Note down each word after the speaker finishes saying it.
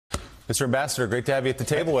Mr. Ambassador, great to have you at the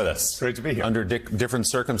table with us. Great to be here. Under different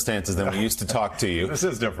circumstances than we used to talk to you. This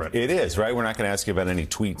is different. It is, right? We're not going to ask you about any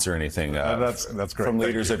tweets or anything that's great. from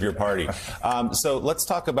leaders of your party. So let's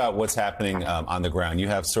talk about what's happening on the ground. You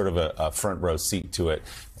have sort of a front row seat to it,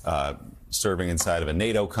 serving inside of a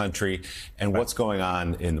NATO country, and what's going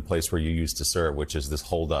on in the place where you used to serve, which is this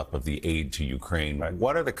holdup of the aid to Ukraine. Right.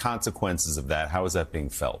 What are the consequences of that? How is that being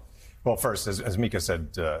felt? Well, first, as Mika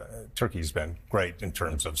said, Turkey's been great in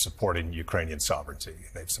terms of supporting Ukrainian sovereignty.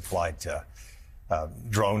 They've supplied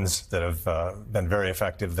drones that have been very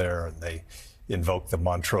effective there, and they invoked the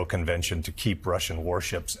Montreux Convention to keep Russian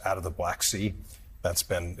warships out of the Black Sea. That's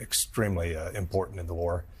been extremely important in the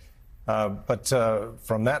war. But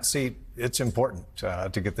from that seat, it's important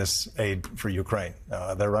to get this aid for Ukraine.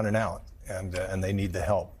 They're running out, and they need the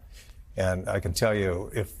help. And I can tell you,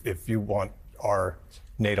 if you want our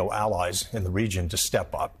NATO allies in the region to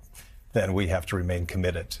step up, then we have to remain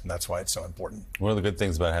committed, and that's why it's so important. One of the good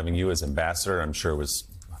things about having you as ambassador, I'm sure was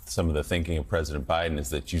some of the thinking of President Biden,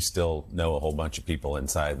 is that you still know a whole bunch of people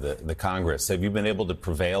inside the Congress. Have you been able to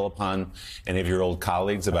prevail upon any of your old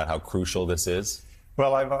colleagues about how crucial this is?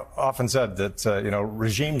 Well, I've often said that,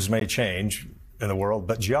 regimes may change in the world,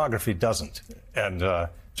 but geography doesn't. And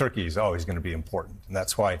Turkey is always going to be important. And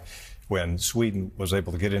that's why when Sweden was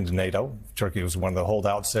able to get into NATO, Turkey was one of the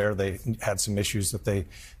holdouts there. They had some issues that they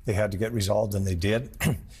had to get resolved, and they did.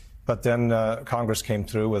 But then Congress came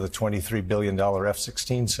through with a $23 billion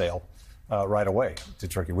F-16 sale right away to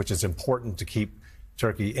Turkey, which is important to keep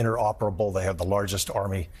Turkey interoperable. They have the largest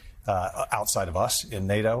army outside of us in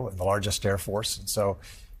NATO and the largest air force. And so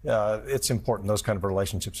it's important. Those kind of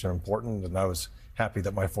relationships are important. And I was happy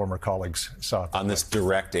that my former colleagues saw it. On this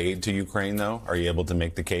direct aid to Ukraine, though, are you able to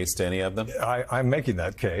make the case to any of them? I'm making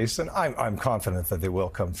that case, and I'm confident that they will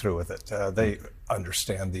come through with it. They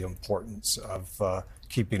understand the importance of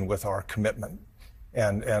keeping with our commitment,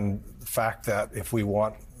 and the fact that if we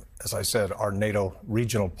want, as I said, our NATO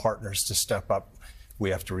regional partners to step up,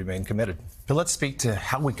 we have to remain committed. But let's speak to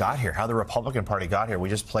how we got here, how the Republican Party got here. We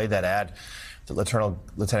just played that ad that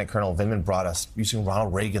Lieutenant Colonel Vindman brought us using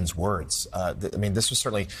Ronald Reagan's words. This was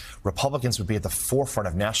certainly, Republicans would be at the forefront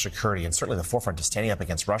of national security and certainly the forefront of standing up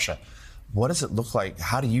against Russia. What does it look like?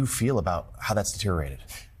 How do you feel about how that's deteriorated?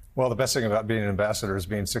 Well, the best thing about being an ambassador is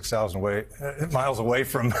being 6,000 miles away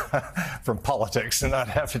from from politics and not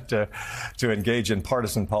having to engage in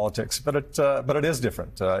partisan politics. But it is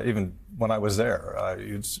different. Even when I was there,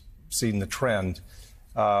 you'd seen the trend.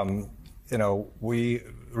 We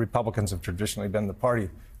Republicans have traditionally been the party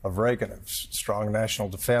of Reagan, of strong national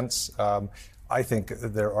defense. I think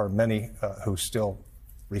there are many who still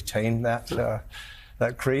retain that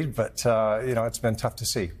creed, but it's been tough to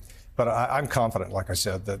see. But I'm confident, like I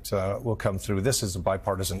said, that we'll come through. This is a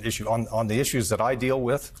bipartisan issue. On the issues that I deal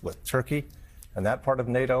with Turkey and that part of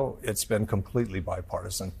NATO, it's been completely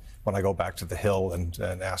bipartisan when I go back to the Hill and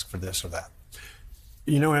ask for this or that.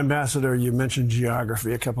 You know, Ambassador, you mentioned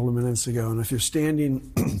geography a couple of minutes ago, and if you're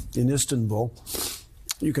standing in Istanbul,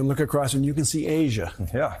 you can look across and you can see Asia.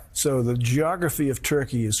 Yeah. So the geography of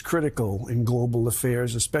Turkey is critical in global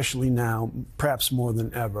affairs, especially now, perhaps more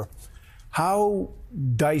than ever. How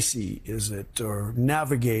dicey is it, or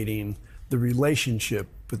navigating the relationship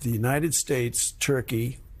with the United States,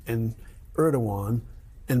 Turkey, and Erdogan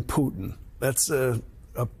and Putin? That's a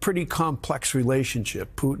pretty complex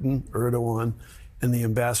relationship, Putin, Erdogan, and the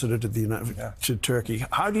ambassador to Turkey.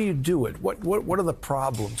 How do you do it? What are the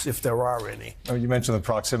problems, if there are any? Oh, you mentioned the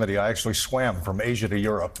proximity. I actually swam from Asia to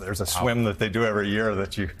Europe. There's a swim that they do every year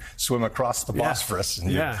that you swim across the Bosphorus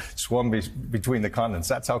and you swim between the continents.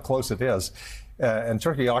 That's how close it is. And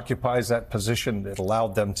Turkey occupies that position. It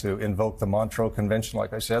allowed them to invoke the Montreux Convention,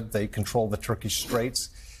 like I said. They control the Turkish Straits.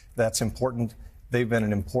 That's important. They've been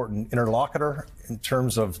an important interlocutor in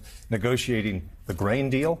terms of negotiating the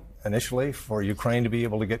grain deal initially for Ukraine to be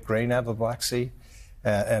able to get grain out of the Black Sea,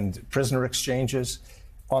 and prisoner exchanges.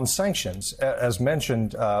 On sanctions, as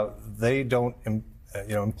mentioned, they don't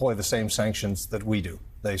employ the same sanctions that we do.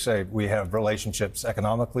 They say we have relationships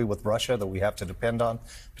economically with Russia that we have to depend on,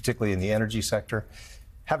 particularly in the energy sector.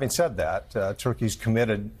 Having said that, Turkey's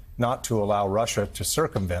committed not to allow Russia to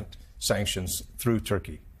circumvent sanctions through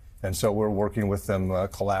Turkey. And so we're working with them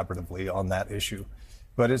collaboratively on that issue.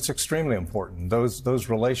 But it's extremely important. Those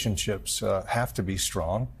relationships have to be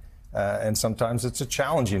strong. And sometimes it's a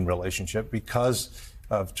challenging relationship because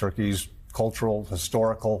of Turkey's cultural,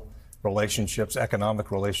 historical relationships,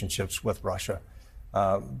 economic relationships with Russia.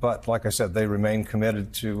 But like I said, they remain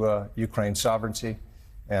committed to Ukraine's sovereignty.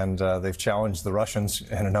 And they've challenged the Russians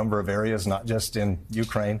in a number of areas, not just in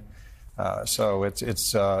Ukraine. So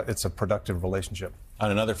it's a productive relationship. On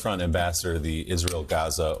another front, Ambassador, the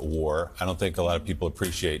Israel-Gaza war, I don't think a lot of people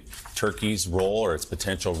appreciate Turkey's role or its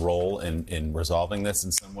potential role in resolving this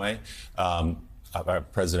in some way.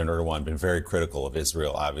 President Erdogan has been very critical of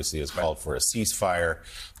Israel, obviously has called for a ceasefire.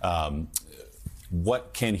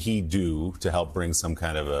 What can he do to help bring some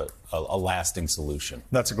kind of a lasting solution?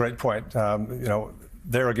 That's a great point.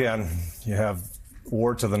 There again, you have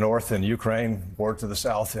war to the north in Ukraine, war to the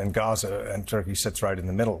south in Gaza, and Turkey sits right in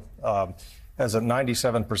the middle. As a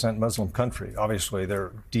 97% Muslim country, obviously there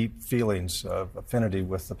are deep feelings of affinity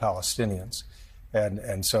with the Palestinians,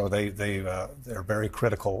 and so they're very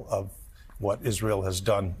critical of what Israel has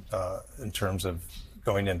done in terms of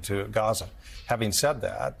going into Gaza. Having said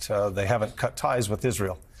that, they haven't cut ties with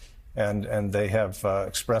Israel, and they have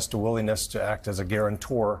expressed a willingness to act as a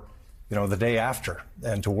guarantor, the day after,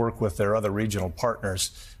 and to work with their other regional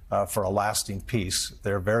partners for a lasting peace.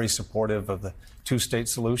 They're very supportive of the two-state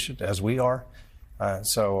solution, as we are.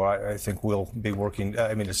 So I think we'll be working.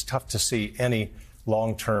 It's tough to see any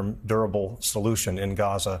long-term durable solution in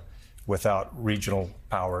Gaza without regional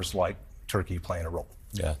powers like Turkey playing a role.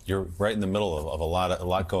 Yeah, you're right in the middle of a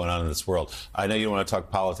lot going on in this world. I know you don't want to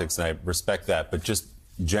talk politics, and I respect that, but just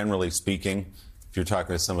generally speaking, if you're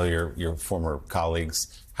talking to some of your former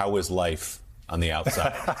colleagues, how is life on the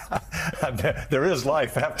outside? There is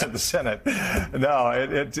life after the Senate. No,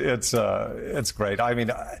 it's great.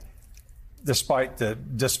 Despite the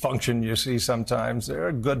dysfunction you see sometimes, there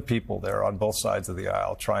are good people there on both sides of the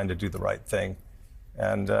aisle trying to do the right thing.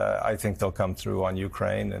 And I think they'll come through on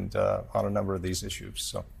Ukraine and on a number of these issues.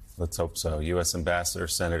 So let's hope so. U.S. Ambassador,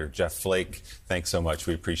 Senator Jeff Flake, thanks so much.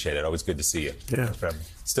 We appreciate it. Always good to see you. Yeah.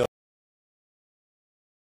 Still.